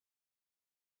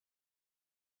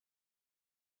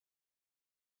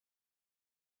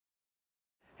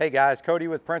Hey guys, Cody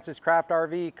with Princess Craft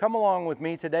RV. Come along with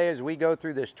me today as we go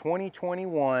through this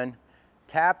 2021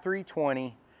 TAP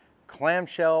 320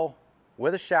 clamshell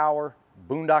with a shower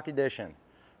Boondock edition.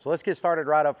 So let's get started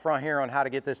right up front here on how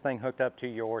to get this thing hooked up to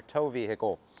your tow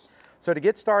vehicle. So to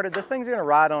get started, this thing's gonna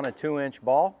ride on a 2-inch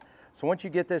ball. So once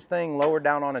you get this thing lowered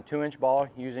down on a 2-inch ball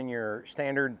using your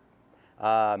standard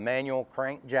manual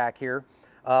crank jack here,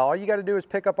 all you gotta do is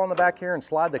pick up on the back here and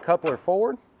slide the coupler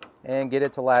forward and get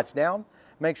it to latch down.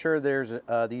 Make sure there's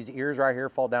these ears right here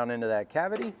fall down into that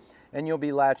cavity and you'll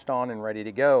be latched on and ready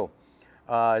to go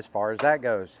as far as that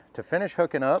goes. To finish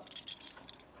hooking up,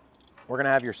 we're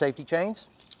gonna have your safety chains,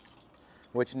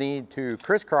 which need to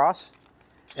crisscross,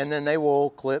 and then they will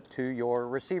clip to your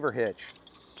receiver hitch.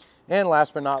 And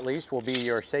last but not least will be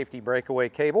your safety breakaway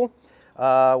cable,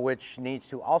 which needs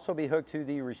to also be hooked to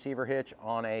the receiver hitch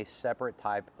on a separate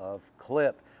type of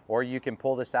clip. Or you can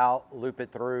pull this out, loop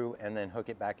it through, and then hook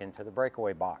it back into the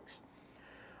breakaway box.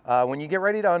 When you get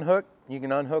ready to unhook, you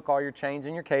can unhook all your chains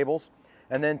and your cables.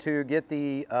 And then to get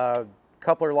the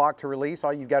coupler lock to release,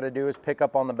 all you've got to do is pick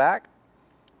up on the back,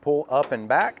 pull up and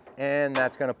back, and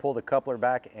that's going to pull the coupler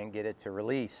back and get it to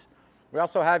release. We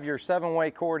also have your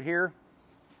 7-way cord here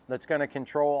that's going to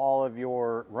control all of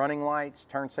your running lights,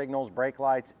 turn signals, brake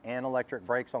lights, and electric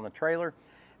brakes on the trailer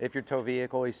if your tow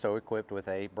vehicle is so equipped with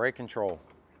a brake control.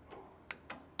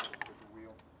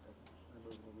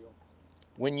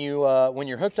 When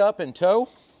you're hooked up in tow,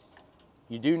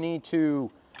 you do need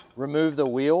to remove the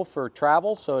wheel for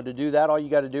travel. So to do that, all you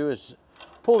got to do is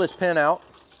pull this pin out,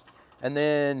 and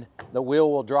then the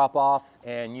wheel will drop off,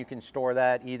 and you can store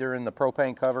that either in the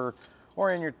propane cover or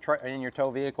in your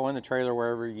tow vehicle, in the trailer,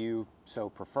 wherever you so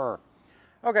prefer.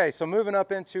 Okay, so moving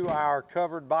up into our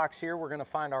covered box here, we're going to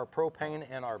find our propane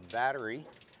and our battery.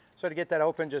 So to get that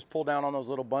open, just pull down on those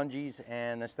little bungees,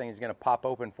 and this thing is going to pop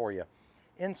open for you.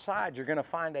 Inside, you're going to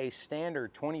find a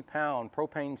standard 20-pound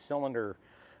propane cylinder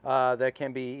that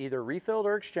can be either refilled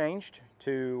or exchanged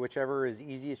to whichever is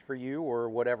easiest for you or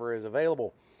whatever is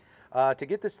available. To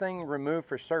get this thing removed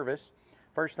for service,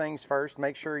 first things first,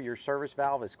 make sure your service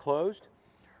valve is closed.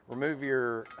 Remove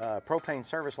your propane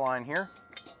service line here,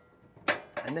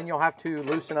 and then you'll have to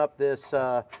loosen up this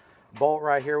bolt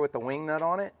right here with the wing nut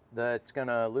on it. That's going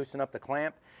to loosen up the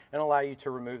clamp and allow you to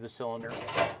remove the cylinder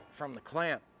from the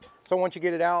clamp. So once you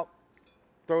get it out,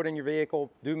 throw it in your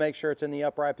vehicle. Do make sure it's in the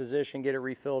upright position, get it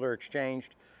refilled or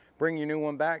exchanged. Bring your new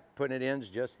one back, putting it in's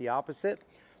just the opposite.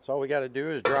 So all we got to do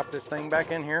is drop this thing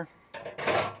back in here.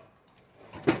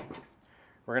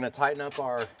 We're going to tighten up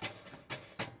our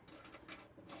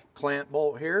clamp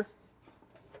bolt here.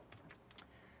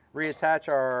 Reattach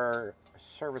our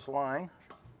service line.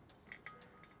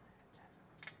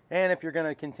 And if you're going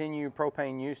to continue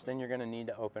propane use, then you're going to need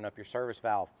to open up your service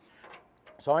valve.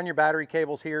 So on your battery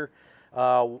cables here,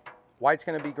 white's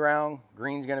going to be ground,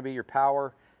 green's going to be your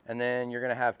power, and then you're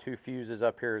going to have 2 fuses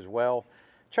up here as well.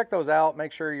 Check those out.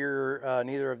 Make sure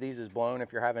neither of these is blown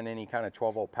if you're having any kind of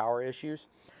 12-volt power issues.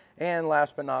 And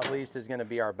last but not least is going to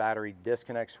be our battery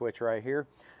disconnect switch right here.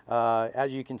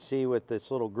 As you can see with this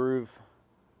little groove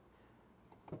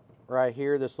right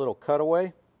here, this little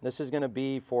cutaway, this is going to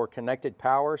be for connected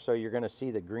power, so you're going to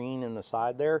see the green in the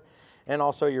side there. And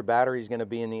also your battery is going to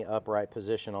be in the upright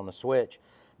position on the switch.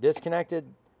 Disconnected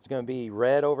is going to be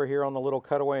red over here on the little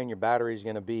cutaway, and your battery is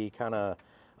going to be kind of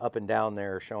up and down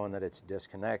there showing that it's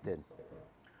disconnected.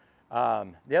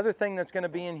 The other thing that's going to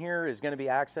be in here is going to be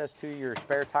access to your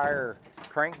spare tire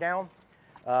crank down.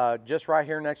 Just right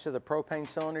here next to the propane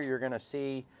cylinder, you're going to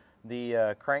see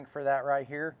the crank for that right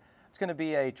here. It's going to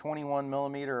be a 21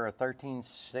 millimeter or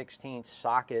 13/16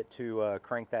 socket to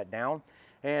crank that down.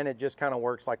 And it just kind of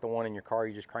works like the one in your car.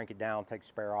 You just crank it down, take the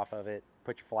spare off of it,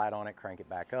 put your flat on it, crank it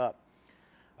back up.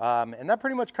 And that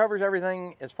pretty much covers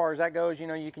everything as far as that goes. You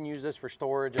know, you can use this for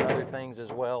storage and other things as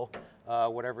well,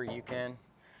 whatever you can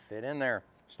fit in there.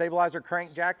 Stabilizer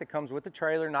crank jack that comes with the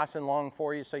trailer, nice and long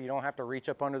for you so you don't have to reach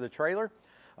up under the trailer.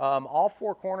 All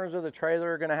 4 corners of the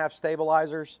trailer are going to have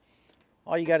stabilizers.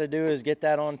 All you got to do is get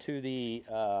that onto the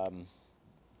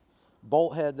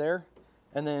bolt head there.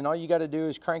 And then all you got to do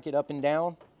is crank it up and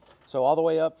down. So all the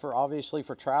way up obviously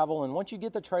for travel. And once you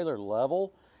get the trailer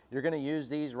level, you're going to use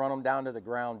these, run them down to the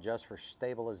ground just for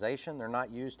stabilization. They're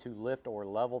not used to lift or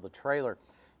level the trailer.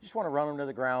 You just want to run them to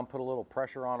the ground, put a little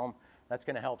pressure on them. That's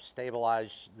going to help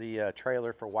stabilize the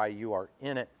trailer for while you are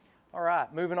in it. All right,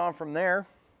 moving on from there,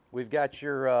 we've got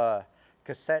your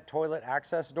cassette toilet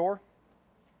access door.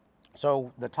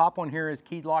 So the top one here is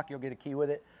keyed lock. You'll get a key with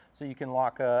it, so you can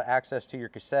lock access to your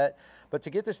cassette. But to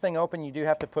get this thing open, you do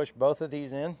have to push both of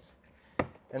these in,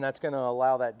 and that's going to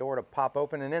allow that door to pop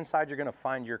open. And inside, you're going to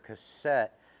find your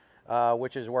cassette.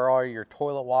 which is where all your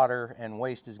toilet water and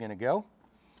waste is gonna go.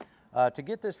 To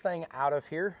get this thing out of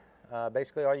here,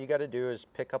 basically all you gotta do is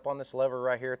pick up on this lever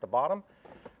right here at the bottom,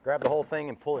 grab the whole thing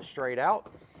and pull it straight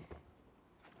out,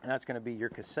 and that's gonna be your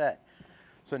cassette.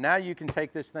 So now you can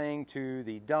take this thing to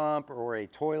the dump or a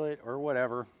toilet or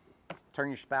whatever, turn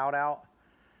your spout out.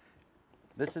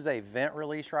 This is a vent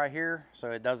release right here,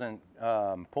 so it doesn't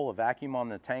pull a vacuum on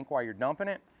the tank while you're dumping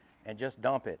it, and just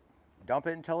dump it. Dump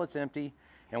it until it's empty,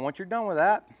 and once you're done with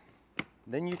that,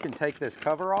 then you can take this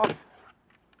cover off,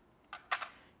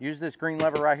 use this green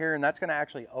lever right here, and that's gonna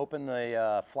actually open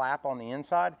the flap on the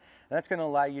inside, and that's gonna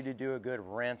allow you to do a good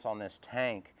rinse on this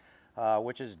tank,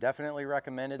 which is definitely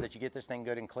recommended that you get this thing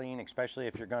good and clean, especially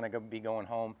if you're gonna be going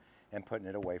home and putting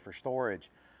it away for storage.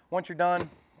 Once you're done,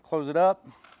 close it up,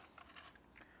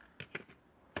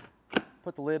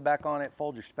 put the lid back on it,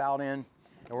 fold your spout in,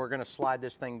 and we're gonna slide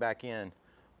this thing back in.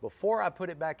 Before I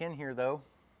put it back in here though,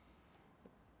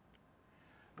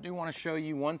 I do wanna show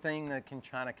you one thing that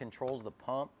kind of controls the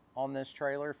pump on this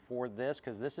trailer for this,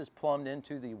 because this is plumbed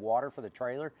into the water for the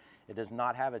trailer. It does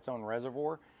not have its own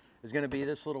reservoir. Is gonna be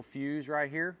this little fuse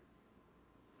right here.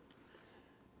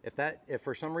 If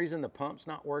for some reason the pump's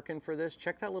not working for this,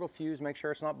 check that little fuse, make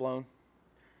sure it's not blown.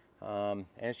 And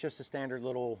it's just a standard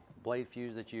little blade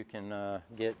fuse that you can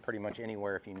get pretty much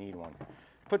anywhere if you need one.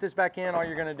 Put this back in, all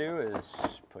you're gonna do is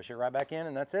push it right back in,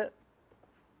 and that's it.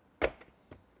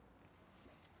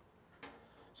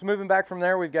 So moving back from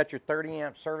there, we've got your 30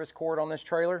 amp service cord on this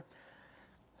trailer.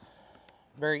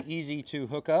 Very easy to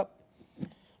hook up.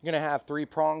 You're gonna have 3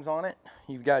 prongs on it.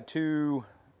 You've got 2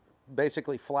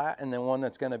 basically flat, and then one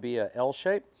that's gonna be a L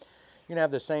shape. You're gonna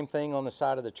have the same thing on the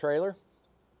side of the trailer.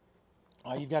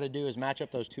 All you've got to do is match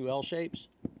up those 2 L shapes.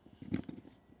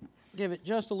 Give it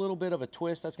just a little bit of a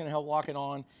twist. That's going to help lock it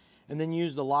on. And then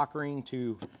use the lock ring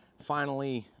to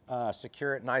finally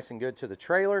secure it nice and good to the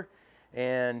trailer.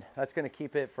 And that's going to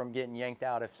keep it from getting yanked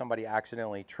out if somebody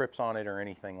accidentally trips on it or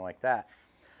anything like that.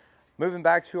 Moving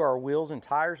back to our wheels and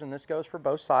tires, and this goes for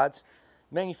both sides.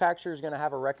 Manufacturer is going to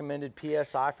have a recommended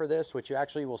PSI for this, which you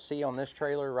actually will see on this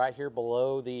trailer right here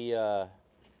below the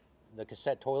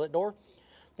cassette toilet door.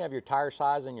 You have your tire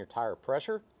size and your tire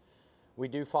pressure. We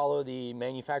do follow the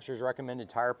manufacturer's recommended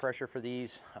tire pressure for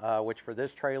these, which for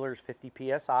this trailer is 50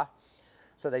 PSI.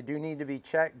 So they do need to be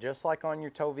checked, just like on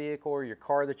your tow vehicle or your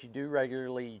car that you do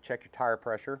regularly. You check your tire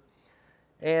pressure.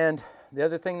 And the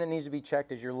other thing that needs to be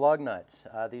checked is your lug nuts.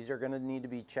 These are going to need to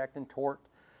be checked and torqued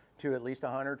to at least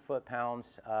 100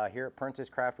 foot-pounds. Here at Princess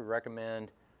Craft, we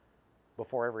recommend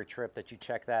before every trip that you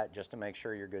check that just to make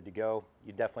sure you're good to go.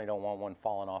 You definitely don't want one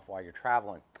falling off while you're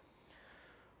traveling.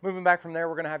 Moving back from there,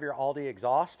 we're going to have your Aldi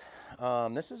exhaust.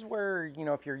 This is where, you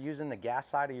know, if you're using the gas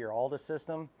side of your Aldi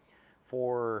system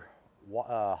for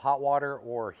hot water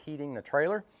or heating the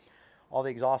trailer, all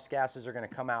the exhaust gases are going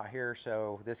to come out here,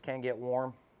 so this can get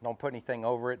warm. Don't put anything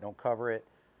over it, don't cover it.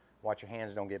 Watch your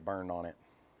hands don't get burned on it.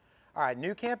 All right,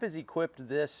 nuCamp has equipped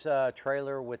this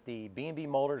trailer with the B&B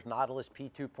Motors Nautilus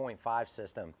P2.5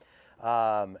 system.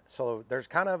 So there's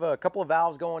kind of a couple of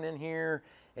valves going in here,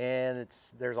 and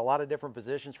there's a lot of different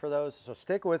positions for those. So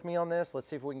stick with me on this. Let's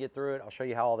see if we can get through it. I'll show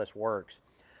you how all this works.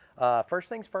 First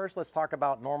things first, let's talk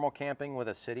about normal camping with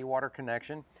a city water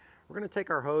connection. We're going to take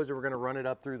our hose and we're going to run it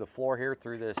up through the floor here,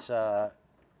 through this spot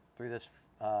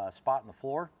in the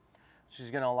floor. This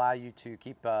is going to allow you to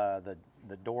keep the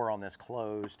door on this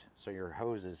closed so your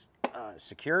hose is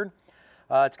secured.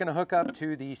 It's going to hook up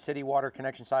to the city water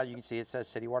connection side. You can see it says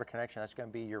city water connection. That's going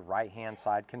to be your right-hand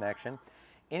side connection.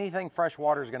 Anything fresh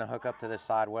water is going to hook up to this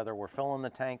side, whether we're filling the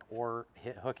tank or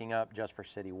hooking up just for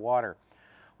city water.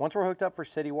 Once we're hooked up for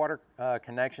city water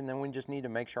connection, then we just need to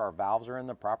make sure our valves are in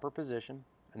the proper position.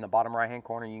 In the bottom right-hand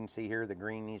corner, you can see here the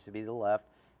green needs to be to the left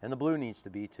and the blue needs to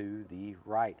be to the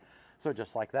right. So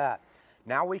just like that.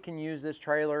 Now we can use this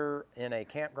trailer in a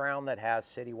campground that has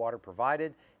city water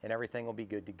provided, and everything will be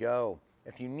good to go.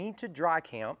 If you need to dry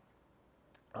camp,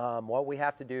 what we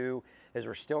have to do is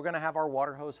we're still going to have our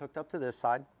water hose hooked up to this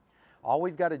side. All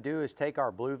we've got to do is take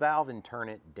our blue valve and turn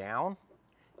it down,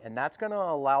 and that's going to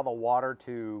allow the water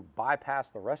to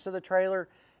bypass the rest of the trailer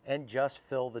and just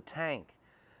fill the tank.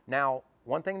 Now,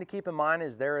 one thing to keep in mind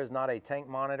is there is not a tank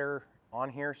monitor on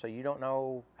here, so you don't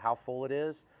know how full it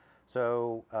is.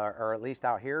 So, or at least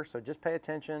out here. So just pay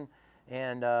attention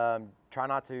and try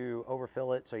not to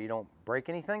overfill it so you don't break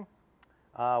anything.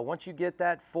 Once you get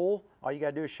that full, all you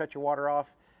gotta do is shut your water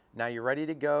off. Now you're ready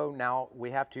to go. Now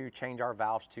we have to change our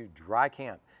valves to dry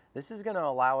camp. This is gonna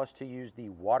allow us to use the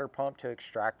water pump to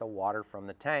extract the water from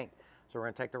the tank. So we're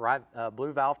gonna take the right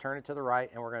blue valve, turn it to the right,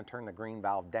 and we're gonna turn the green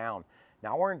valve down.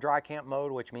 Now we're in dry camp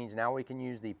mode, which means now we can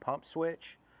use the pump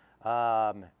switch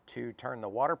to turn the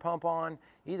water pump on.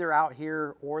 Either out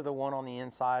here or the one on the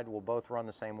inside will both run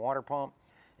the same water pump,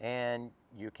 and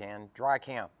you can dry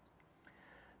camp.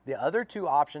 The other two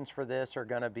options for this are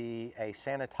going to be a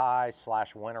sanitized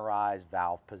 / winterized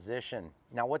valve position.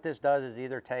 Now what this does is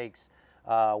either takes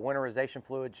winterization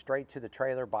fluid straight to the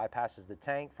trailer, bypasses the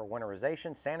tank for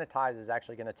winterization. Sanitize is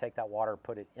actually going to take that water,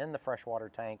 put it in the freshwater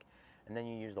tank, and then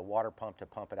you use the water pump to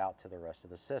pump it out to the rest of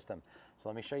the system. So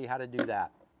let me show you how to do that.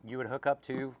 You would hook up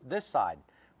to this side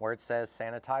where it says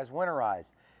sanitize,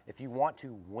 winterize. If you want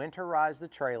to winterize the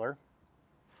trailer,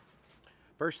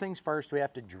 first things first, we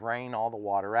have to drain all the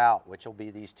water out, which will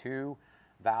be these two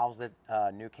valves that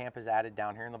nuCamp has added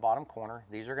down here in the bottom corner.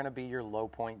 These are going to be your low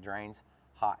point drains,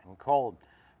 hot and cold.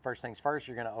 First things first,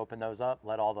 you're going to open those up,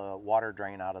 let all the water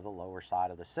drain out of the lower side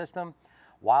of the system.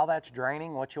 While that's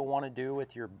draining, what you'll want to do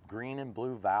with your green and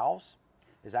blue valves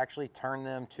is actually turn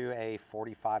them to a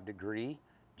 45-degree,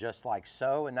 just like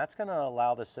so, and that's going to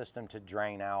allow the system to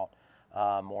drain out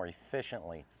more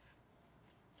efficiently.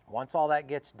 Once all that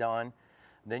gets done,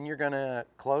 then you're going to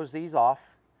close these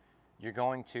off. You're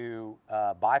going to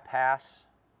bypass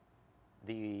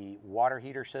the water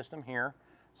heater system here.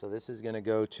 So this is going to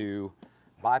go to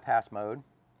bypass mode.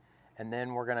 And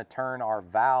then we're going to turn our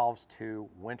valves to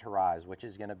winterize, which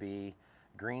is going to be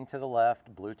green to the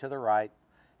left, blue to the right.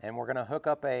 And we're going to hook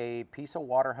up a piece of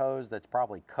water hose that's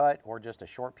probably cut, or just a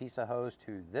short piece of hose,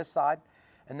 to this side.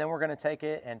 And then we're going to take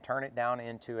it and turn it down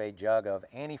into a jug of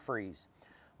antifreeze.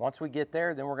 Once we get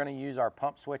there, then we're going to use our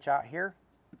pump switch out here,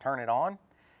 turn it on,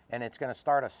 and it's going to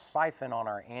start a siphon on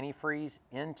our antifreeze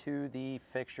into the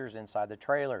fixtures inside the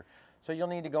trailer. So you'll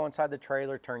need to go inside the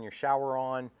trailer, turn your shower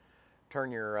on,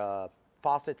 turn your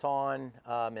faucets on,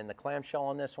 and the clamshell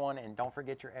on this one, and don't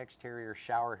forget your exterior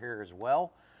shower here as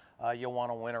well. You'll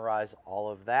want to winterize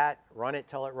all of that. Run it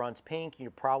till it runs pink.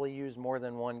 You probably use more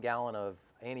than 1 gallon of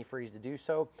antifreeze to do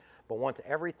so, but once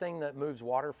everything that moves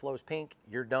water flows pink,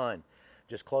 you're done.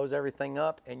 Just close everything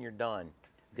up and you're done.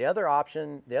 The other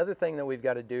option, the other thing that we've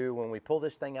got to do when we pull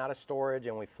this thing out of storage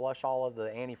and we flush all of the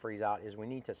antifreeze out, is we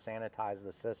need to sanitize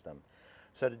the system.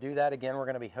 So to do that, again, we're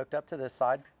going to be hooked up to this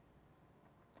side.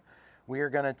 We are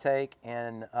going to take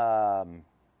and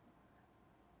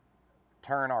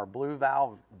turn our blue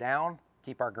valve down,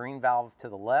 keep our green valve to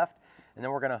the left, and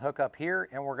then we're going to hook up here,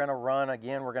 and we're going to run,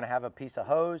 again, we're going to have a piece of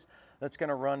hose that's going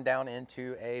to run down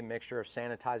into a mixture of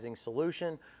sanitizing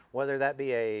solution, whether that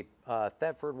be a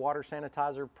Thetford water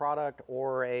sanitizer product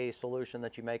or a solution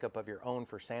that you make up of your own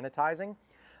for sanitizing.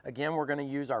 Again, we're going to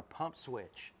use our pump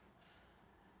switch.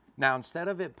 Now, instead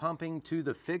of it pumping to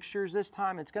the fixtures this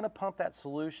time, it's going to pump that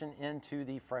solution into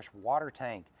the fresh water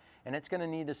tank. And it's going to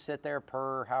need to sit there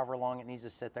per however long it needs to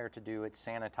sit there to do its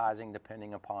sanitizing,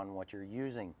 depending upon what you're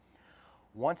using.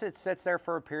 Once it sits there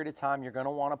for a period of time, you're going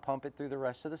to want to pump it through the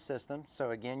rest of the system.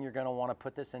 So again, you're going to want to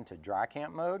put this into dry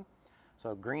camp mode.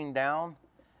 So green down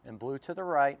and blue to the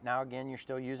right. Now again, you're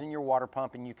still using your water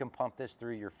pump, and you can pump this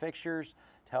through your fixtures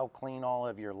to help clean all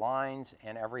of your lines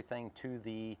and everything to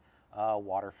the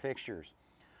water fixtures.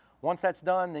 Once that's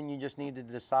done, then you just need to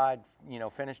decide,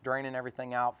 finish draining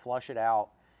everything out, flush it out,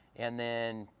 and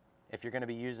then if you're going to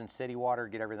be using city water,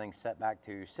 get everything set back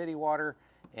to city water,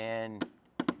 and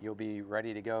you'll be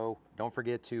ready to go. Don't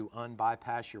forget to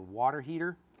unbypass your water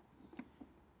heater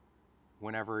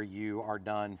whenever you are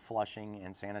done flushing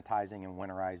and sanitizing and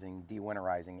winterizing,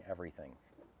 de-winterizing everything.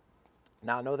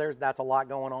 Now, I know that's a lot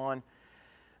going on.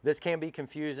 This can be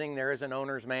confusing. There is an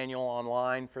owner's manual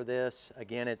online for this.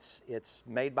 Again, it's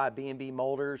made by B&B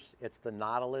Molders. It's the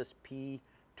Nautilus P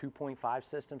 2.5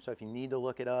 system, so if you need to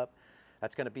look it up,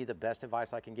 that's going to be the best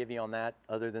advice I can give you on that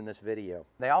other than this video.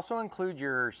 They also include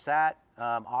your SAT,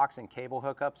 aux, and cable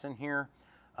hookups in here.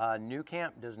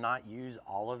 nuCamp does not use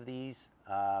all of these.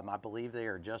 I believe they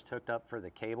are just hooked up for the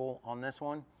cable on this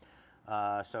one.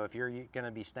 So if you're going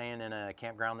to be staying in a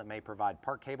campground that may provide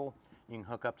park cable, you can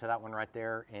hook up to that one right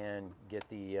there and get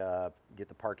the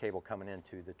park cable coming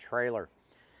into the trailer.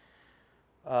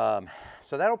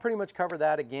 So that'll pretty much cover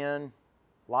that. Again,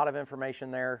 a lot of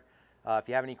information there. If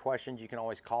you have any questions, you can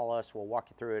always call us. We'll walk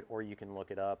you through it, or you can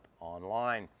look it up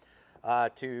online.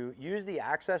 To use the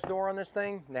access door on this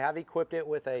thing, they have equipped it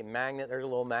with a magnet. There's a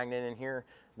little magnet in here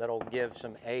that'll give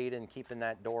some aid in keeping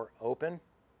that door open.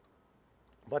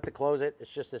 But to close it,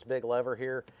 it's just this big lever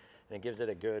here, and it gives it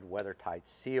a good weather-tight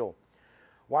seal.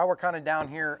 While we're kind of down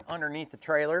here underneath the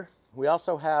trailer, we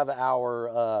also have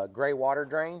our gray water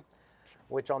drain,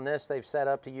 which on this they've set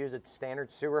up to use a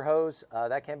standard sewer hose.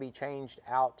 That can be changed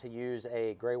out to use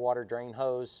a gray water drain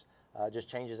hose. Just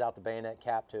changes out the bayonet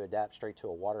cap to adapt straight to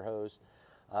a water hose.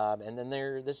 And then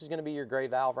this is going to be your gray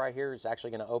valve right here. It's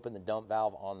actually going to open the dump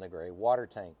valve on the gray water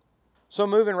tank. So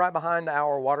moving right behind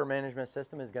our water management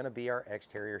system is going to be our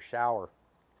exterior shower.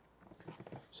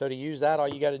 So to use that, all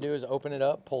you got to do is open it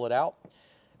up, pull it out.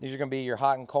 These are going to be your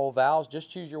hot and cold valves. Just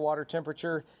choose your water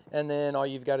temperature, and then all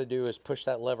you've got to do is push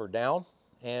that lever down,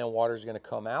 and water is going to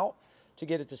come out. To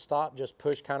get it to stop, just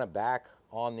push kind of back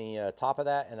on the top of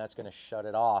that, and that's going to shut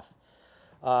it off.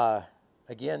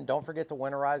 Again, don't forget to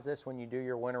winterize this when you do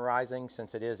your winterizing.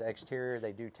 Since it is exterior,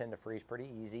 they do tend to freeze pretty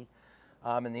easy.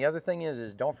 And the other thing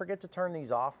is don't forget to turn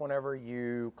these off whenever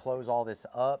you close all this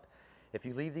up. If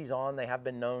you leave these on, they have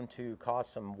been known to cause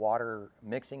some water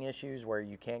mixing issues where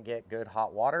you can't get good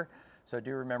hot water. So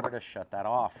do remember to shut that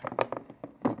off.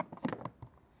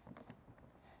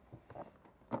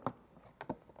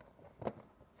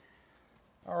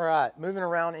 All right, moving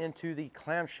around into the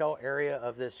clamshell area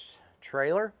of this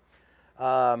trailer.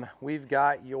 We've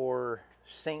got your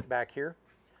sink back here.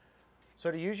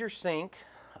 So to use your sink,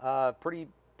 pretty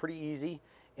easy.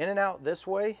 In and out this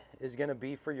way is going to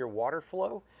be for your water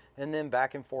flow, and then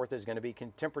back and forth is going to be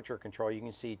temperature control. You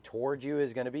can see towards you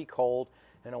is going to be cold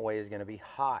and away is going to be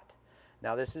hot.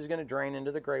 Now this is going to drain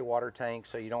into the gray water tank,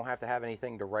 so you don't have to have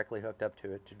anything directly hooked up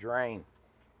to it to drain.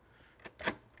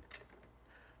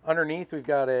 Underneath we've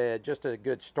got just a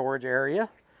good storage area.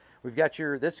 We've got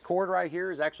this cord right here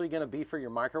is actually going to be for your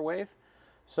microwave.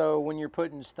 So when you're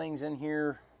putting things in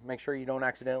here, make sure you don't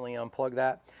accidentally unplug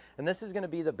that. And this is going to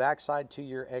be the backside to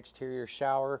your exterior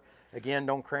shower. Again,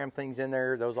 don't cram things in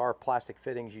there. Those are plastic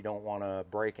fittings. You don't want to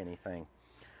break anything.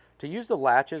 To use the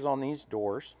latches on these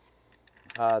doors,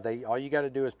 all you got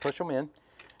to do is push them in.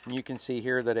 And you can see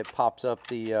here that it pops up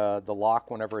the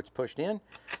lock whenever it's pushed in.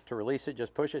 To release it,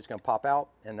 just push it. It's going to pop out,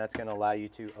 and that's going to allow you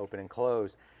to open and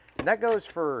close. And that goes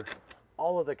for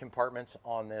all of the compartments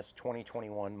on this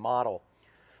 2021 model.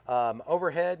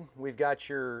 Overhead, we've got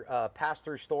your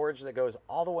pass-through storage that goes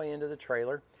all the way into the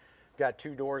trailer. Got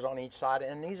two doors on each side,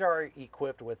 and these are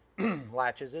equipped with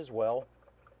latches as well.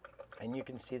 And you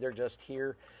can see they're just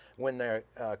here. When the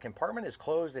compartment is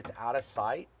closed, it's out of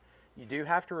sight. You do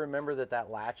have to remember that that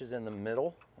latch is in the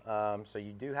middle, so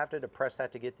you do have to depress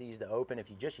that to get these to open. If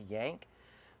you just yank,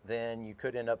 then you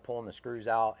could end up pulling the screws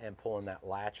out and pulling that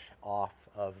latch off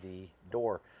of the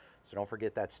door. So don't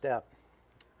forget that step.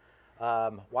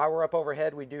 While we're up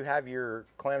overhead, we do have your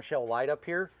clamshell light up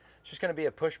here. It's just going to be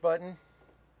a push button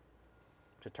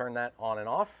to turn that on and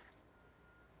off.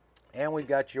 And we've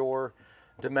got your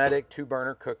Dometic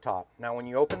 2-burner cooktop. Now when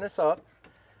you open this up,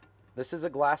 this is a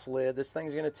glass lid. This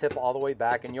thing's going to tip all the way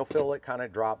back, and you'll feel it kind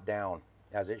of drop down,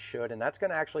 as it should. And that's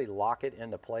going to actually lock it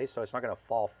into place, so it's not going to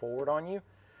fall forward on you.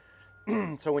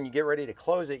 So when you get ready to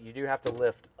close it, you do have to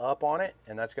lift up on it,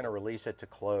 and that's going to release it to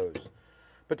close.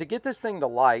 But to get this thing to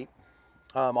light,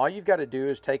 all you've got to do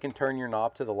is take and turn your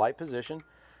knob to the light position,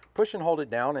 push and hold it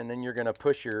down, and then you're going to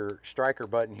push your striker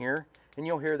button here, and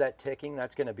you'll hear that ticking.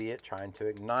 That's going to be it trying to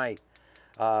ignite.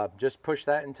 Just push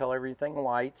that until everything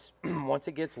lights. Once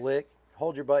it gets lit,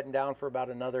 hold your button down for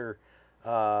about another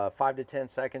 5 to 10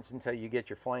 seconds until you get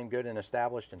your flame good and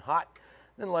established and hot.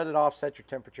 Then let it off, set your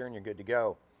temperature, and you're good to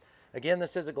go. Again,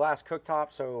 this is a glass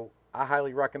cooktop, so I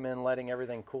highly recommend letting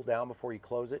everything cool down before you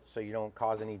close it so you don't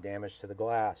cause any damage to the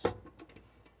glass.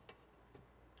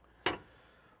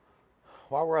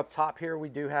 While we're up top here, we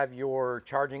do have your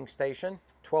charging station,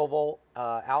 12-volt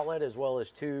outlet, as well as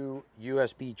 2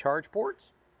 USB charge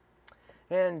ports.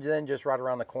 And then just right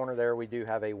around the corner there, we do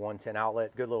have a 110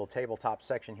 outlet. Good little tabletop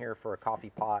section here for a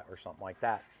coffee pot or something like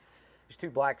that. These 2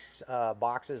 black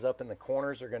boxes up in the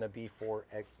corners are going to be for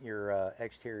your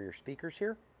exterior speakers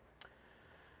here.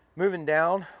 Moving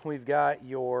down, we've got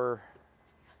your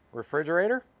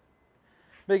refrigerator.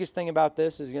 Biggest thing about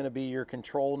this is going to be your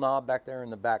control knob back there in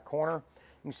the back corner.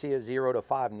 You can see a 0 to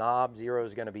 5 knob. 0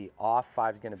 is going to be off,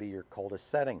 5 is going to be your coldest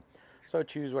setting. So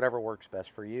choose whatever works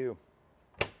best for you.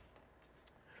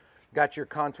 Got your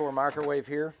contour microwave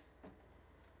here.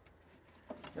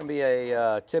 Going to be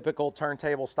a typical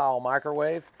turntable style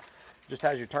microwave. Just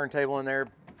has your turntable in there,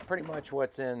 pretty much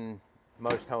what's in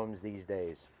most homes these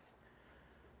days.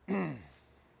 Now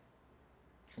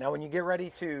when you get ready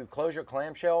to close your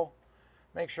clamshell,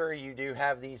 make sure you do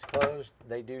have these closed.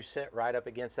 They do sit right up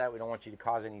against that. We don't want you to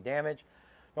cause any damage.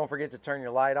 Don't forget to turn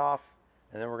your light off,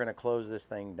 and then we're going to close this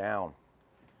thing down.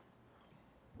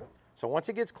 So once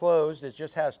it gets closed, it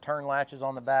just has turn latches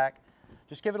on the back.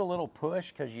 Just give it a little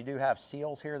push because you do have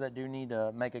seals here that do need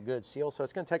to make a good seal. So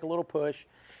it's going to take a little push,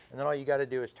 and then all you got to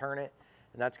do is turn it,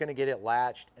 and that's going to get it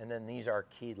latched, and then these are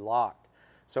keyed locked.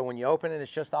 So when you open it,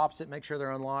 it's just opposite. Make sure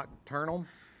they're unlocked. Turn them.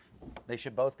 They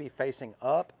should both be facing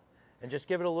up, and just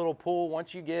give it a little pull.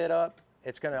 Once you get up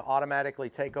it's going to automatically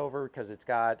take over because it's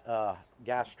got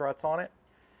gas struts on it,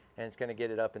 and it's going to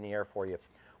get it up in the air for you.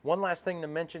 One last thing to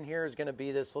mention here is going to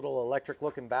be this little electric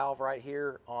looking valve right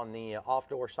here on the off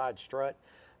door side strut.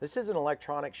 This is an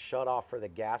electronic shut off for the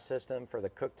gas system for the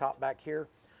cooktop back here.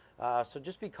 So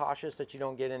just be cautious that you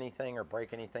don't get anything or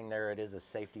break anything there. It is a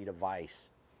safety device.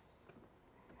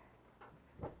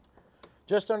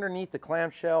 Just underneath the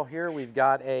clamshell here, we've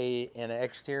got an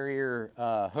exterior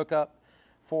hookup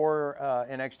for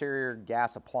an exterior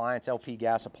gas appliance, LP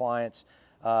gas appliance.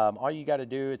 All you got to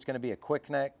do, it's going to be a quick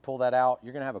connect. Pull that out.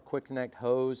 You're going to have a quick connect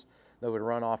hose that would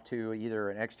run off to either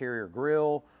an exterior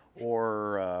grill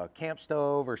or a camp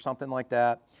stove or something like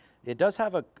that. It does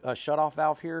have a shut-off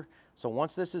valve here. So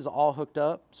once this is all hooked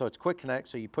up, so it's quick connect,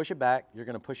 so you push it back, you're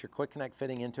going to push your quick connect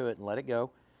fitting into it and let it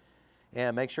go.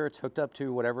 And make sure it's hooked up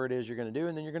to whatever it is you're going to do,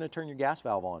 and then you're going to turn your gas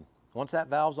valve on. Once that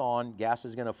valve's on, gas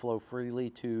is going to flow freely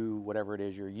to whatever it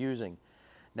is you're using.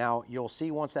 Now, you'll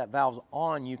see once that valve's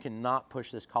on, you cannot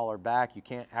push this collar back. You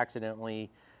can't accidentally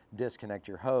disconnect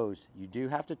your hose. You do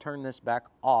have to turn this back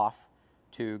off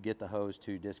to get the hose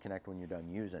to disconnect when you're done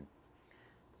using.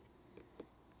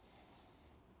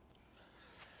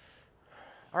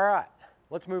 All right,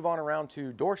 let's move on around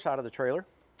to door side of the trailer.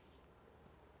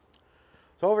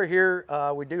 So over here,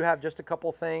 we do have just a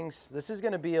couple things. This is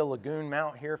going to be a lagoon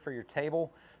mount here for your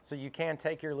table. So you can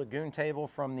take your lagoon table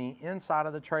from the inside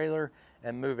of the trailer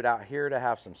and move it out here to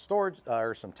have some storage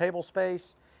or some table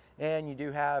space. And you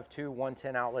do have two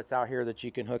 110 outlets out here that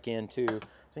you can hook into. So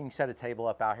you can set a table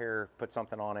up out here, put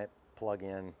something on it, plug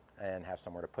in, and have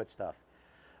somewhere to put stuff.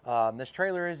 This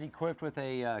trailer is equipped with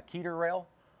a Keter rail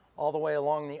all the way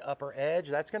along the upper edge.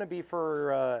 That's going to be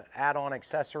for add-on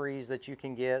accessories that you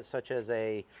can get, such as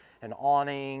an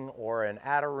awning or an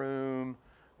add-a-room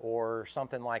or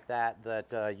something like that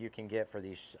that you can get for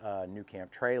these nuCamp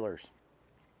trailers.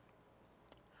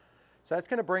 So that's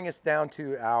going to bring us down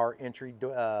to our entry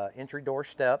door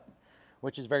step,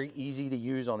 which is very easy to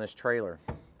use on this trailer.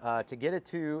 To get it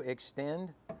to extend,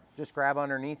 just grab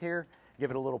underneath here,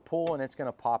 give it a little pull, and it's going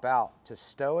to pop out. To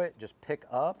stow it, just pick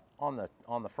up on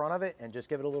the front of it and just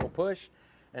give it a little push,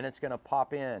 and it's going to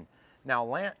pop in. Now,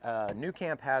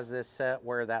 nuCamp has this set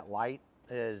where that light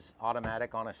is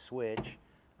automatic on a switch,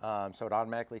 so it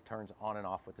automatically turns on and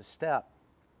off with the step.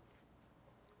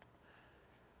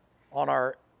 On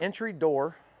our entry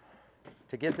door,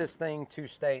 to get this thing to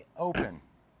stay open,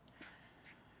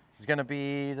 is going to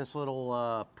be this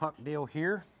little puck deal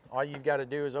here. All you've got to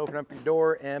do is open up your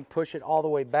door and push it all the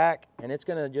way back, and it's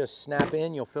going to just snap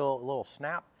in. You'll feel a little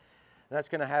snap. That's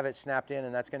going to have it snapped in,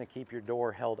 and that's going to keep your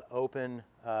door held open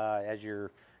as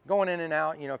you're going in and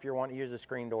out, you know, if you're wanting to use a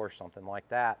screen door or something like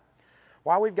that.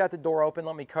 While we've got the door open,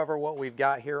 let me cover what we've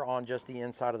got here on just the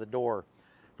inside of the door.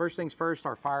 First things first,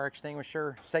 our fire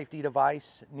extinguisher safety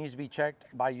device. It needs to be checked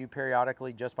by you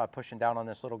periodically just by pushing down on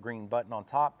this little green button on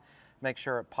top. Make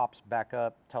sure it pops back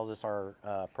up, tells us our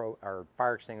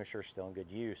fire extinguisher is still in good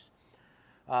use.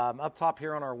 Up top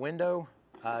here on our window,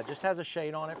 just has a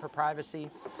shade on it for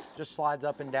privacy. Just slides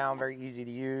up and down, very easy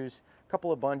to use. A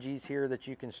couple of bungees here that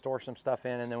you can store some stuff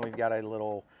in, and then we've got a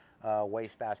little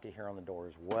waste basket here on the door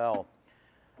as well.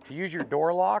 To use your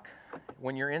door lock,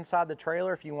 when you're inside the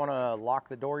trailer, if you want to lock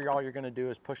the door, all you're going to do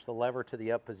is push the lever to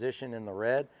the up position in the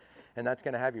red, and that's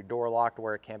going to have your door locked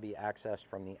where it can be accessed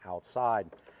from the outside.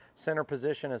 Center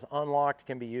position is unlocked,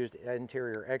 can be used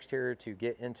interior or exterior to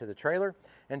get into the trailer,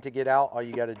 and to get out, all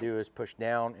you got to do is push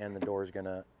down and the door is going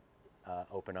to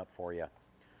open up for you.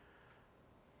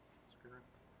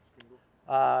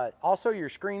 Also, your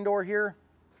screen door here,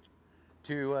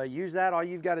 to use that, all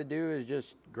you've got to do is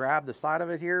just grab the side of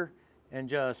it here and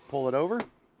just pull it over,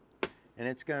 and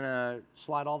it's going to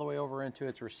slide all the way over into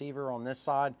its receiver on this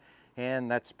side,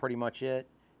 and that's pretty much it.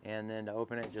 And then to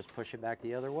open it, just push it back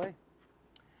the other way.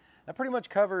 That pretty much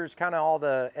covers kind of all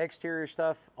the exterior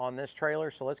stuff on this trailer,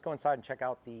 so let's go inside and check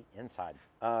out the inside.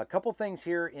 A couple things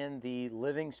here in the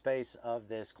living space of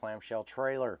this clamshell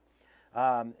trailer.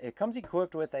 It comes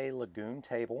equipped with a lagoon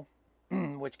table,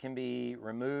 which can be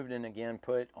removed and again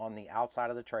put on the outside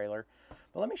of the trailer.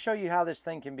 But let me show you how this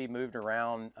thing can be moved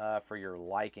around for your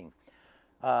liking.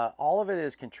 All of it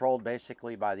is controlled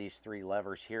basically by these three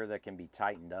levers here that can be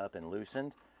tightened up and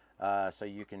loosened. So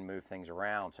you can move things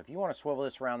around. So if you want to swivel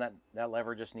this around, that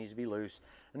lever just needs to be loose.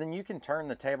 And then you can turn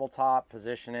the tabletop,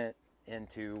 position it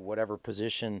into whatever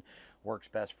position works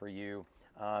best for you.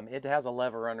 It has a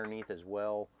lever underneath as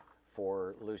well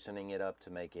for loosening it up to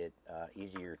make it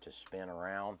easier to spin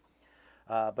around.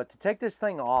 But to take this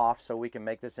thing off so we can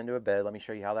make this into a bed, let me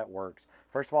show you how that works.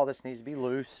 First of all, this needs to be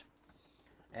loose.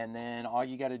 And then all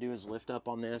you got to do is lift up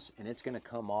on this, and it's going to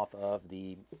come off of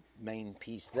the main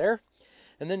piece there.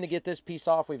 And then to get this piece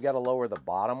off, we've got to lower the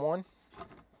bottom one,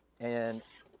 and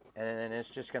it's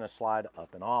just going to slide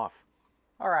up and off.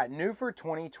 All right, new for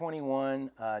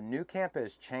 2021, nuCamp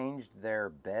has changed their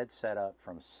bed setup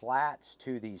from slats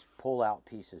to these pull-out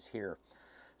pieces here.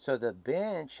 So the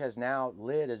bench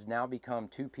lid has now become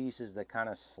two pieces that kind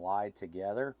of slide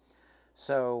together.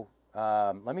 So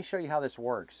let me show you how this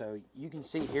works. So you can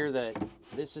see here that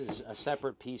this is a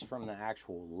separate piece from the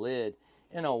actual lid.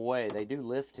 In a way, they do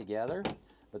lift together,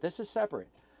 but this is separate.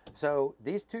 So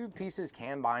these two pieces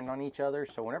can bind on each other.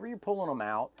 So whenever you're pulling them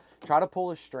out, try to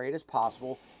pull as straight as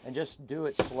possible and just do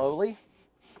it slowly,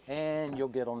 and you'll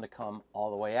get them to come all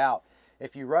the way out.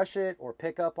 If you rush it or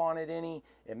pick up on it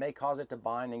it may cause it to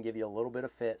bind and give you a little bit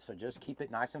of fit. So just keep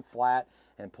it nice and flat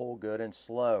and pull good and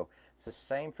slow. It's the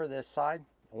same for this side.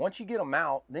 Once you get them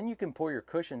out, then you can pull your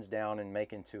cushions down and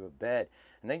make into a bed.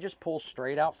 And they just pull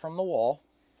straight out from the wall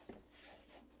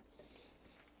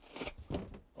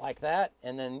like that,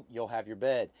 and then you'll have your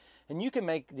bed. And you can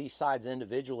make these sides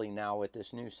individually now with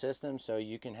this new system, so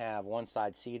you can have one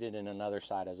side seated and another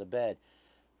side as a bed.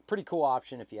 Pretty cool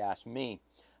option if you ask me.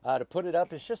 To put it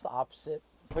up, it's just the opposite.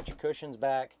 Put your cushions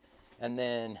back, and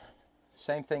then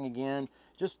same thing again.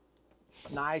 Just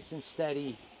nice and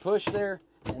steady push there,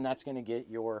 and that's going to get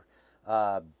your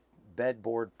bed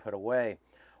board put away.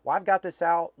 Well, I've got this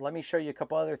out. Let me show you a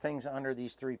couple other things under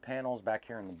these three panels back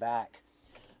here in the back.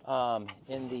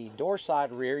 In the door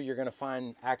side rear, you're going to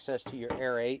find access to your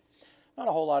Air8. Not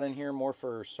a whole lot in here, more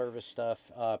for service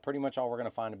stuff. Pretty much all we're going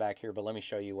to find back here, but let me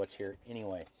show you what's here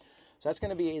anyway. So that's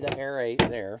going to be the Air8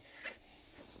 there.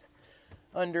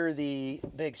 Under the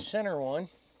big center one,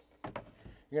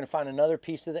 you're going to find another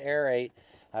piece of the Air8,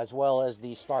 as well as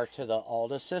the start to the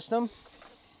Alda system.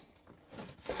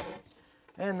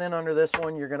 And then under this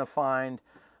one, you're going to find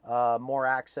more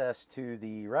access to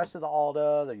the rest of the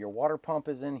Alda. Your water pump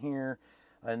is in here,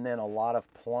 and then a lot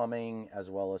of plumbing,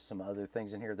 as well as some other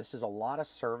things in here. This is a lot of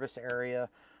service area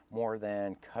more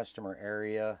than customer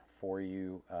area for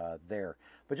you there.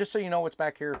 But just so you know what's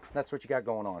back here, that's what you got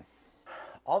going on.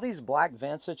 All these black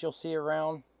vents that you'll see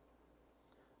around,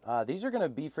 these are going to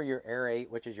be for your Air8,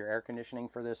 which is your air conditioning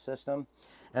for this system.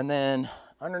 And then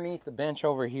underneath the bench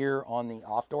over here on the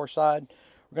off door side,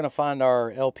 we're going to find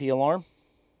our LP alarm.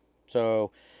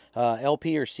 So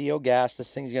LP or CO gas,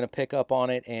 this thing's going to pick up on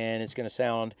it, and it's going to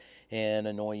sound and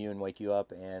annoy you and wake you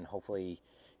up and hopefully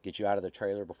get you out of the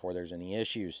trailer before there's any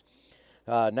issues.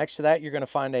 Next to that, you're going to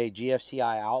find a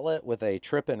GFCI outlet with a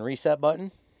trip and reset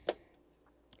button.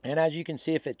 And as you can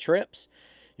see, if it trips,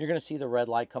 you're going to see the red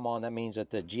light come on. That means that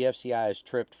the GFCI is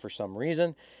tripped for some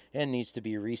reason and needs to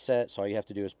be reset. So all you have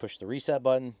to do is push the reset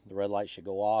button. The red light should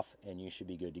go off, and you should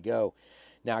be good to go.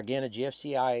 Now, again, a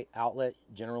GFCI outlet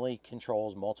generally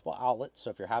controls multiple outlets. So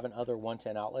if you're having other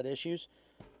 110 outlet issues,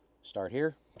 start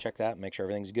here, check that, make sure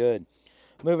everything's good.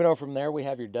 Moving over from there, we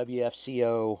have your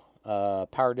WFCO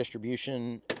power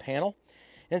distribution panel.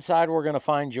 Inside, we're going to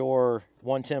find your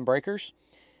 110 breakers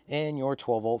and your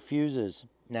 12-volt fuses.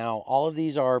 Now, all of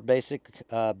these are basic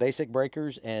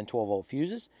breakers and 12-volt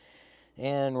fuses.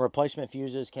 And replacement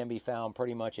fuses can be found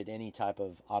pretty much at any type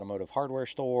of automotive hardware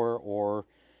store or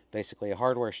basically a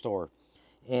hardware store.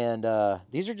 And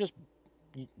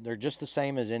they're just the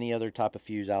same as any other type of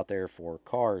fuse out there for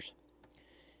cars.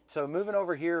 So moving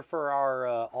over here for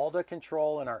our Alda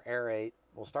control and our Air8,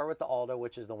 we'll start with the Alda,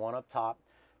 which is the one up top.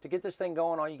 To get this thing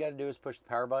going, all you got to do is push the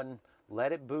power button,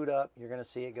 let it boot up. You're going to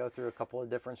see it go through a couple of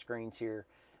different screens here.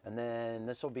 And then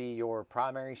this will be your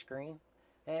primary screen.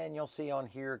 And you'll see on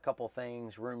here a couple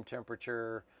things: room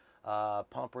temperature,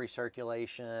 pump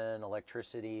recirculation,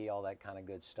 electricity, all that kind of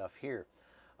good stuff here.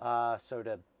 So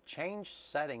to change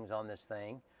settings on this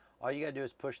thing, all you got to do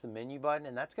is push the menu button,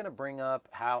 and that's going to bring up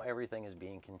how everything is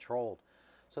being controlled.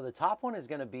 So the top one is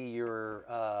going to be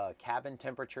your cabin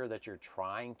temperature that you're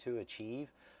trying to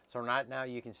achieve. So right now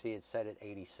you can see it's set at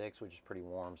 86, which is pretty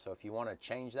warm. So if you want to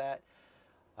change that,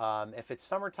 if it's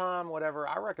summertime, whatever,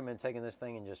 I recommend taking this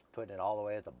thing and just putting it all the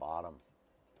way at the bottom.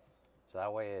 So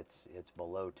that way it's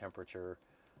below temperature.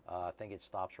 I think it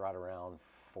stops right around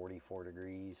 44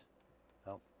 degrees.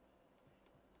 Oh,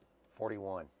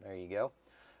 41. There you go.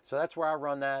 So that's where I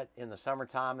run that in the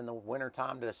summertime. In the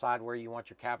wintertime, to decide where you want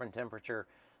your cabin temperature,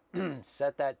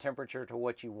 set that temperature to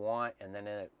what you want, and then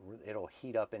it'll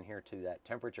heat up in here to that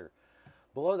temperature.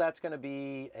 Below that's going to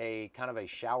be a kind of a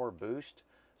shower boost.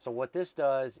 So what this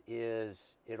does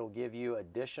is it'll give you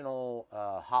additional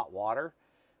hot water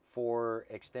for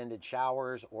extended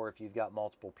showers, or if you've got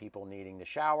multiple people needing to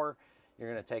shower,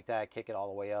 you're going to take that, kick it all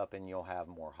the way up, and you'll have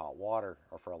more hot water,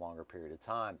 or for a longer period of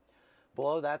time.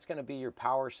 Below that's going to be your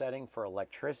power setting for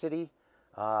electricity,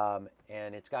 and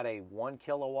it's got a 1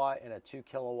 kilowatt and a 2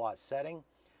 kilowatt setting,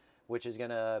 which is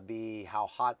going to be how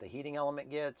hot the heating element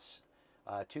gets.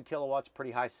 2 kilowatts,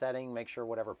 pretty high setting. Make sure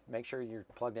you're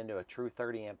plugged into a true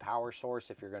 30 amp power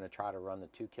source if you're going to try to run the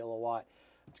 2 kilowatt.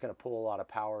 It's going to pull a lot of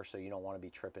power, so you don't want to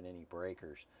be tripping any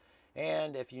breakers.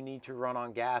 And if you need to run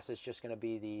on gas, it's just going to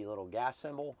be the little gas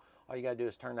symbol. All you got to do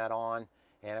is turn that on,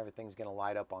 and everything's going to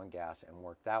light up on gas and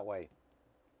work that way.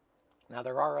 Now,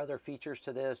 there are other features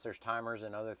to this. There's timers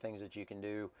and other things that you can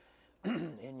do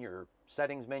in your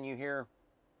settings menu here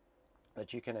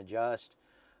that you can adjust.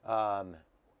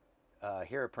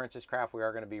 Here at Princess Craft, we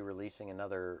are going to be releasing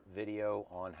another video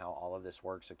on how all of this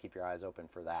works, so keep your eyes open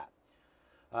for that.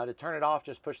 To turn it off,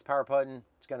 just push the power button.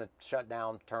 It's going to shut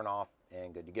down, turn off,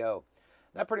 and good to go.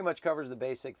 That pretty much covers the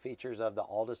basic features of the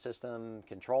Alta system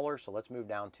controller, so let's move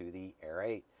down to the Air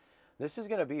 8. This is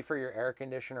going to be for your air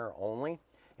conditioner only,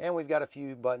 and we've got a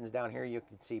few buttons down here. You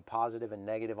can see positive and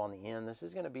negative on the end. This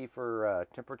is going to be for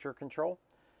temperature control.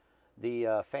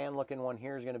 The fan looking one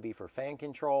here is going to be for fan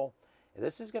control.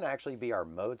 This is going to actually be our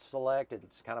mode select.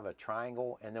 It's kind of a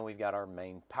triangle, and then we've got our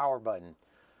main power button.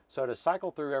 So to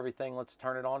cycle through everything, let's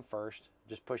turn it on first.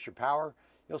 Just push your power.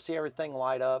 You'll see everything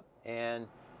light up, and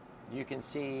you can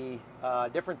see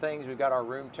different things. We've got our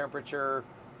room temperature,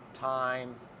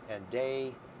 time, and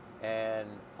day, and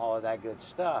all of that good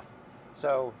stuff.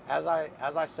 So as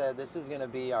I said, this is going to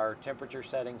be our temperature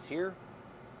settings here.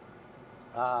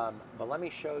 But let me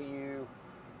show you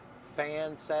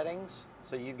fan settings.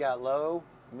 So you've got low,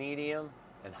 medium,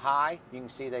 and high. You can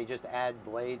see they just add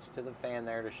blades to the fan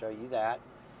there to show you that.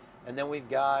 And then we've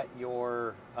got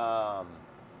your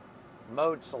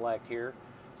mode select here.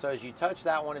 So as you touch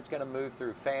that one, it's going to move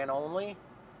through fan only.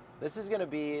 This is going to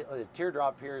be, a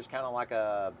teardrop here is kind of like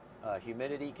a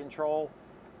humidity control.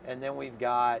 And then we've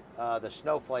got the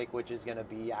snowflake, which is going to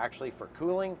be actually for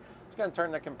cooling. It's going to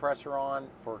turn the compressor on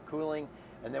for cooling.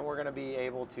 And then we're going to be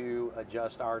able to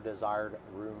adjust our desired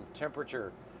room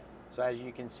temperature. So as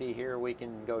you can see here, we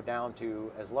can go down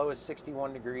to as low as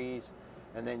 61 degrees,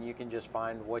 and then you can just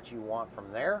find what you want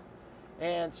from there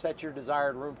and set your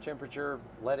desired room temperature,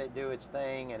 let it do its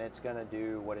thing, and it's going to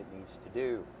do what it needs to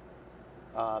do.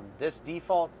 This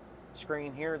default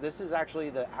screen here, this is actually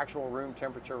the actual room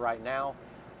temperature right now.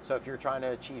 So if you're trying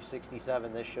to achieve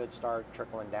 67, this should start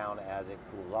trickling down as it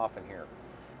cools off in here.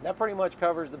 That pretty much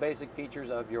covers the basic features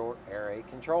of your Air 8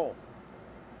 control.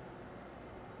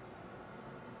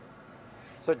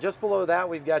 So just below that,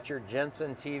 we've got your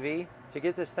Jensen TV. To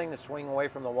get this thing to swing away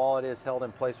from the wall, it is held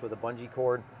in place with a bungee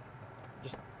cord.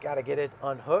 Just got to get it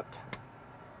unhooked.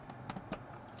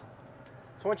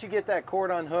 So once you get that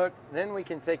cord unhooked, then we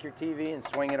can take your TV and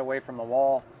swing it away from the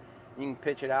wall. You can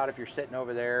pitch it out if you're sitting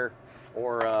over there,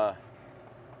 or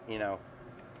you know,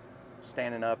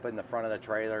 standing up in the front of the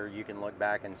trailer. You can look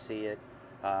back and see it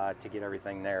to get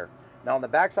everything there. Now on the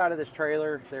back side of this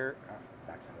trailer,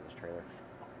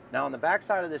 Now on the back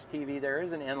side of this TV, there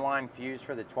is an inline fuse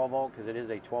for the 12 volt because it is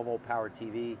a 12 volt powered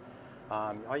TV.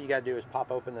 All you gotta do is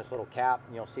pop open this little cap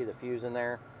and you'll see the fuse in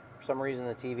there. For some reason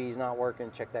the TV's not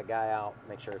working, check that guy out,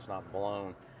 make sure it's not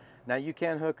blown. Now you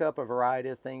can hook up a variety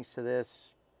of things to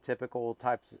this, typical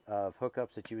types of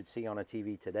hookups that you would see on a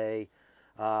TV today.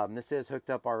 This is hooked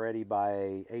up already by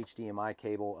a HDMI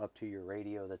cable up to your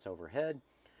radio that's overhead.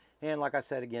 And like I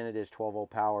said, again, it is 12 volt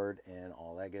powered and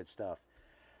all that good stuff.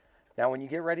 Now, when you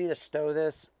get ready to stow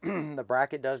this, the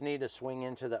bracket does need to swing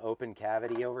into the open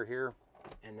cavity over here,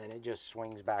 and then it just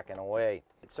swings back and away.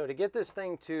 So to get this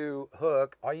thing to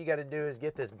hook, all you got to do is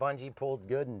get this bungee pulled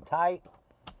good and tight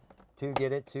to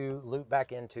get it to loop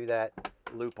back into that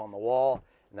loop on the wall,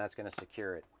 and that's going to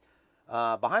secure it.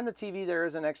 Behind the TV, there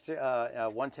is an extra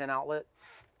 110 outlet.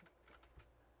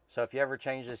 So if you ever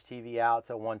change this TV out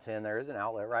to 110, there is an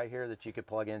outlet right here that you could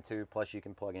plug into, plus you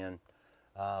can plug in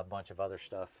a bunch of other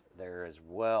stuff there as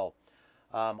well.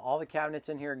 All the cabinets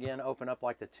in here, again, open up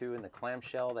like the two in the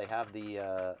clamshell. They have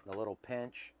the little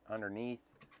pinch underneath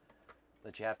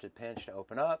that you have to pinch to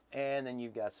open up, and then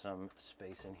you've got some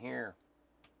space in here.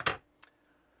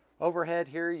 Overhead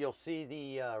here, you'll see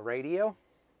the radio.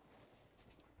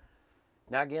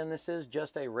 Now again, this is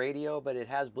just a radio, but it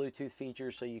has Bluetooth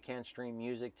features, so you can stream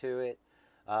music to it,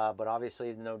 but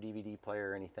obviously no DVD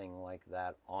player or anything like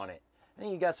that on it. And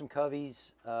you got some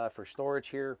coveys for storage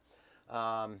here.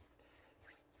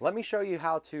 Let me show you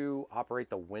how to operate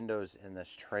the windows in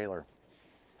this trailer.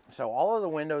 So all of the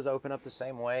windows open up the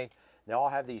same way. They all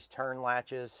have these turn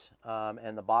latches,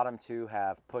 and the bottom two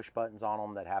have push buttons on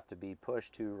them that have to be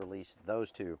pushed to release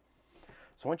those two.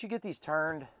 So once you get these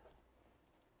turned,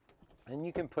 then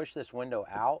you can push this window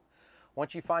out.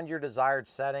 Once you find your desired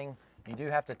setting, you do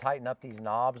have to tighten up these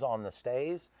knobs on the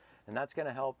stays, and that's going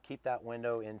to help keep that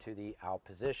window into the out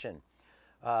position.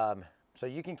 So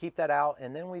you can keep that out,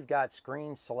 and then we've got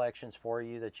screen selections for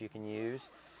you that you can use,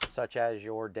 such as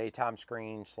your daytime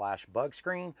screen / bug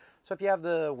screen. So if you have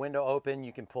the window open,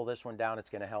 you can pull this one down.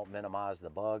 It's going to help minimize the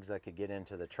bugs that could get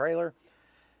into the trailer.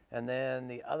 And then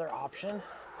the other option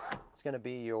is going to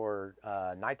be your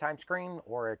nighttime screen,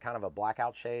 or a kind of a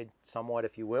blackout shade, somewhat,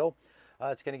 if you will.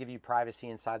 It's going to give you privacy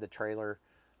inside the trailer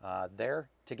there.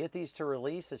 To get these to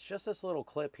release, it's just this little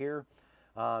clip here.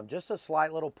 Just a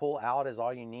slight little pull out is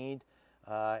all you need,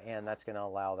 and that's going to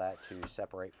allow that to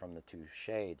separate from the two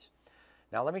shades.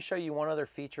 Now let me show you one other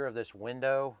feature of this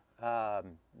window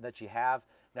that you have.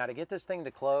 Now to get this thing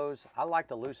to close, I like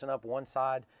to loosen up one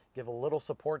side, give a little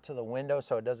support to the window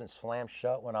so it doesn't slam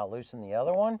shut when I loosen the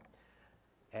other one,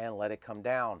 and let it come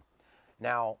down.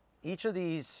 Now each of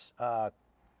these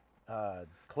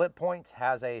clip points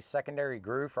has a secondary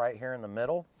groove right here in the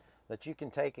middle that you can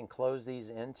take and close these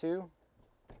into,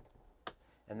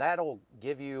 and that'll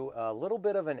give you a little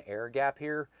bit of an air gap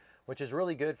here, which is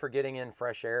really good for getting in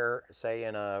fresh air, say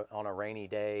on a rainy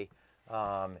day.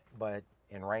 But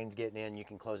in rain's getting in, you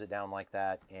can close it down like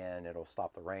that and it'll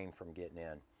stop the rain from getting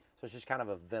in. So it's just kind of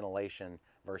a ventilation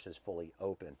versus fully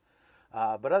open.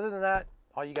 But other than that,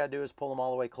 all you got to do is pull them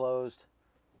all the way closed,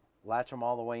 latch them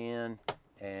all the way in,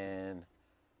 and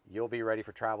you'll be ready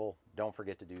for travel. Don't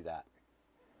forget to do that.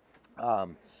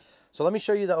 So let me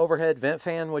show you the overhead vent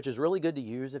fan, which is really good to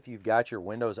use if you've got your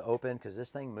windows open, because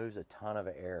this thing moves a ton of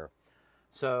air.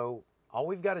 So all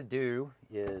we've got to do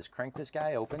is crank this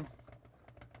guy open.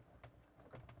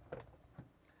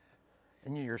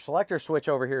 And your selector switch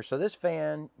over here. So this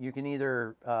fan, you can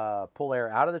either pull air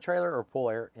out of the trailer or pull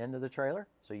air into the trailer.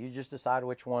 So you just decide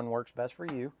which one works best for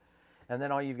you. And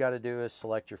then all you've got to do is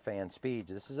select your fan speed.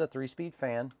 This is a 3-speed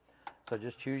fan. So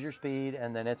just choose your speed,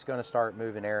 and then it's going to start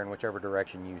moving air in whichever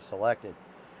direction you selected.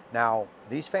 Now,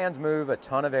 these fans move a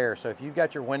ton of air. So if you've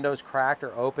got your windows cracked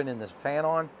or open and this fan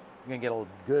on, you're going to get a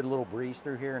good little breeze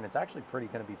through here, and it's actually going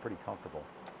to be pretty comfortable.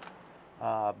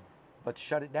 But to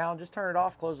shut it down, just turn it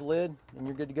off, close the lid, and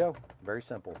you're good to go. Very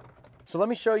simple. So let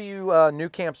me show you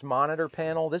nuCamp's monitor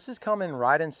panel. This is coming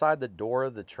right inside the door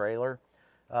of the trailer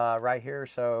right here.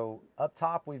 So up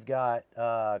top, we've got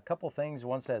a couple things.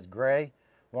 One says gray,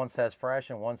 one says fresh,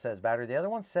 and one says battery. The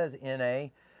other one says NA.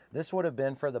 This would have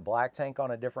been for the black tank on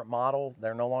a different model.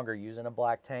 They're no longer using a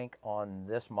black tank on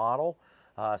this model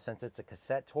since it's a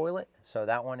cassette toilet. So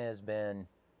that one has been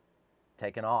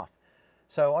taken off.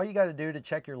 So all you got to do to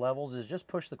check your levels is just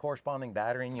push the corresponding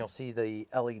battery, and you'll see the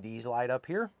LEDs light up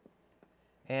here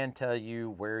and tell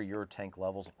you where your tank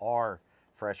levels are,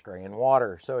 fresh, gray, and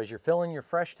water. So as you're filling your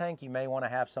fresh tank, you may want to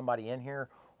have somebody in here,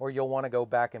 or you'll want to go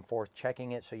back and forth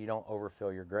checking it so you don't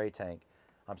overfill your gray tank.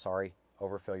 I'm sorry,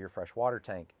 overfill your fresh water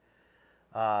tank.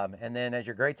 And then as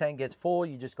your gray tank gets full,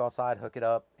 you just go outside, hook it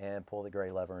up, and pull the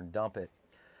gray lever and dump it.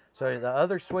 So the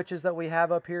other switches that we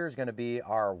have up here is going to be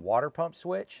our water pump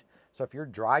switch. So if you're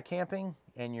dry camping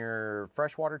and your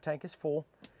freshwater tank is full,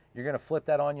 you're going to flip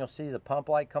that on. You'll see the pump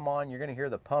light come on. You're going to hear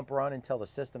the pump run until the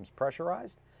system's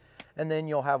pressurized. And then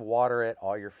you'll have water at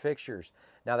all your fixtures.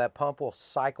 Now that pump will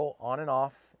cycle on and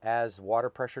off as water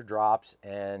pressure drops,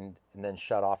 and then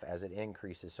shut off as it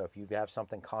increases. So if you have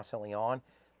something constantly on,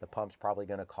 the pump's probably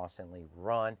going to constantly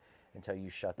run until you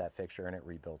shut that fixture and it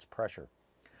rebuilds pressure.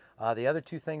 The other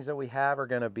two things that we have are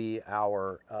going to be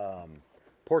our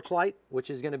porch light, which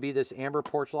is going to be this amber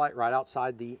porch light right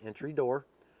outside the entry door.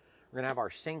 We're going to have our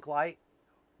sink light.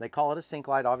 They call it a sink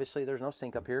light. Obviously, there's no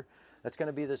sink up here. That's going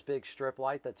to be this big strip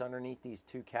light that's underneath these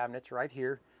two cabinets right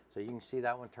here. So you can see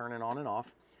that one turning on and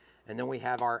off. And then we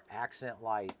have our accent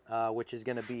light, which is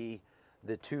going to be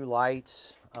the two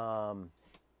lights right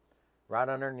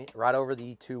over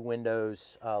the two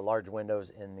windows, large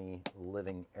windows in the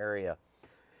living area.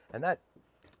 And that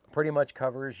pretty much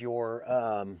covers your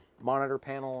monitor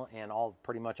panel and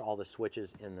pretty much all the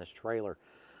switches in this trailer.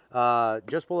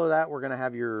 Just below that, we're going to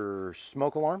have your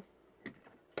smoke alarm,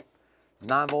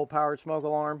 9-volt powered smoke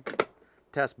alarm,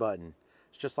 test button.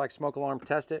 It's just like smoke alarm,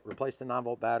 test it, replace the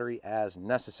 9-volt battery as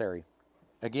necessary.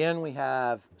 Again, we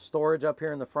have storage up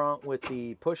here in the front with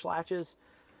the push latches.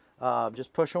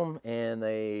 Just push them and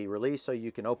they release so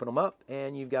you can open them up,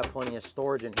 and you've got plenty of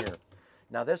storage in here.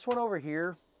 Now this one over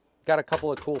here got a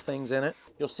couple of cool things in it.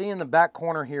 You'll see in the back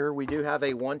corner here, we do have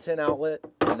a 110 outlet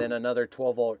and then another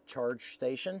 12-volt charge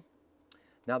station.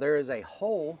 Now there is a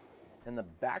hole in the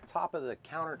back top of the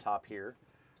countertop here,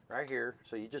 right here.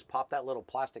 So you just pop that little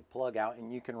plastic plug out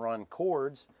and you can run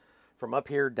cords from up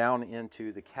here down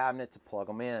into the cabinet to plug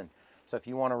them in. So if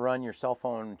you want to run your cell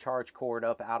phone charge cord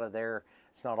up out of there,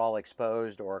 it's not all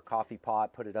exposed, or a coffee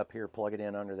pot, put it up here, plug it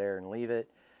in under there and leave it.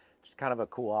 It's kind of a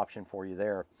cool option for you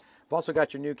there. I've also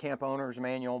got your nuCamp owner's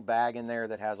manual bag in there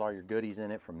that has all your goodies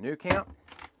in it from nuCamp.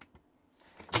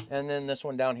 And then this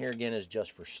one down here again is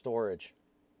just for storage.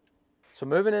 So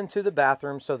moving into the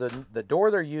bathroom, so the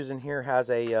door they're using here has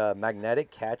a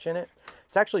magnetic catch in it.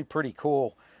 It's actually pretty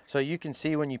cool. So you can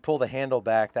see when you pull the handle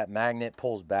back, that magnet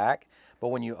pulls back. But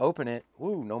when you open it,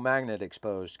 ooh, no magnet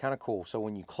exposed. Kind of cool. So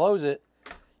when you close it,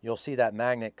 you'll see that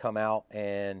magnet come out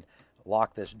and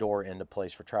lock this door into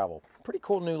place for travel. Pretty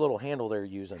cool new little handle they're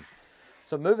using.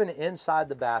 So moving inside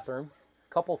the bathroom,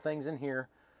 a couple things in here.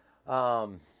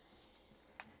 Your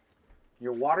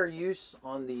water use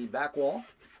on the back wall.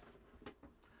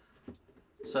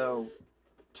 So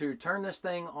to turn this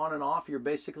thing on and off, you're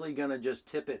basically going to just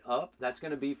tip it up. That's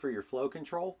going to be for your flow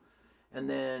control. And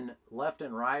then left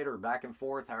and right, or back and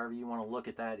forth, however you want to look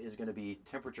at that, is going to be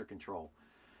temperature control.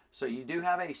 So you do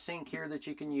have a sink here that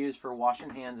you can use for washing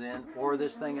hands in, or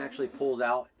this thing actually pulls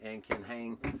out and can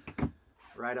hang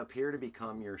right up here to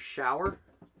become your shower.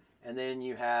 And then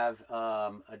you have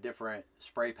a different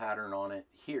spray pattern on it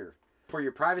here. For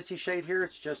your privacy shade here,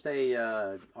 it's just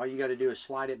a, all you got to do is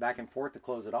slide it back and forth to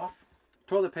close it off.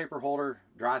 Toilet paper holder,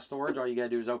 dry storage, all you got to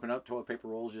do is open up. Toilet paper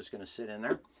roll is just going to sit in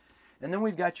there. And then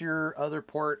we've got your other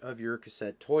port of your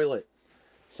cassette toilet.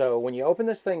 So when you open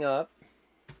this thing up,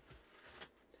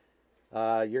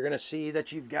 you're going to see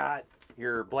that you've got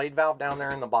your blade valve down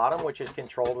there in the bottom, which is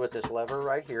controlled with this lever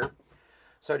right here.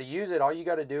 So to use it, all you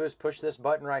got to do is push this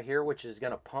button right here, which is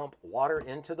going to pump water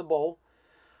into the bowl.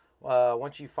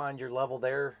 Once you find your level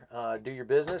there, do your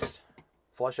business,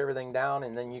 flush everything down,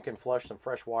 and then you can flush some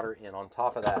fresh water in on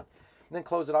top of that. And then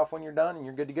close it off when you're done and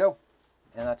you're good to go.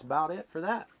 And that's about it for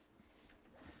that.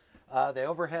 The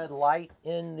overhead light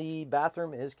in the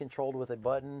bathroom is controlled with a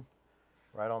button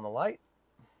right on the light.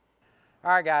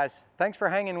 All right, guys, thanks for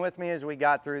hanging with me as we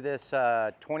got through this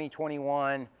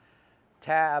 2021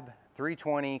 Tab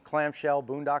 320 Clamshell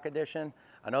Boondock Edition.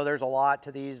 I know there's a lot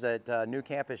to these that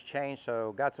nuCamp has changed,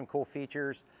 so got some cool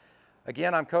features.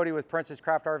 Again, I'm Cody with Princess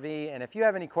Craft RV, and if you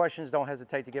have any questions, don't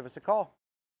hesitate to give us a call.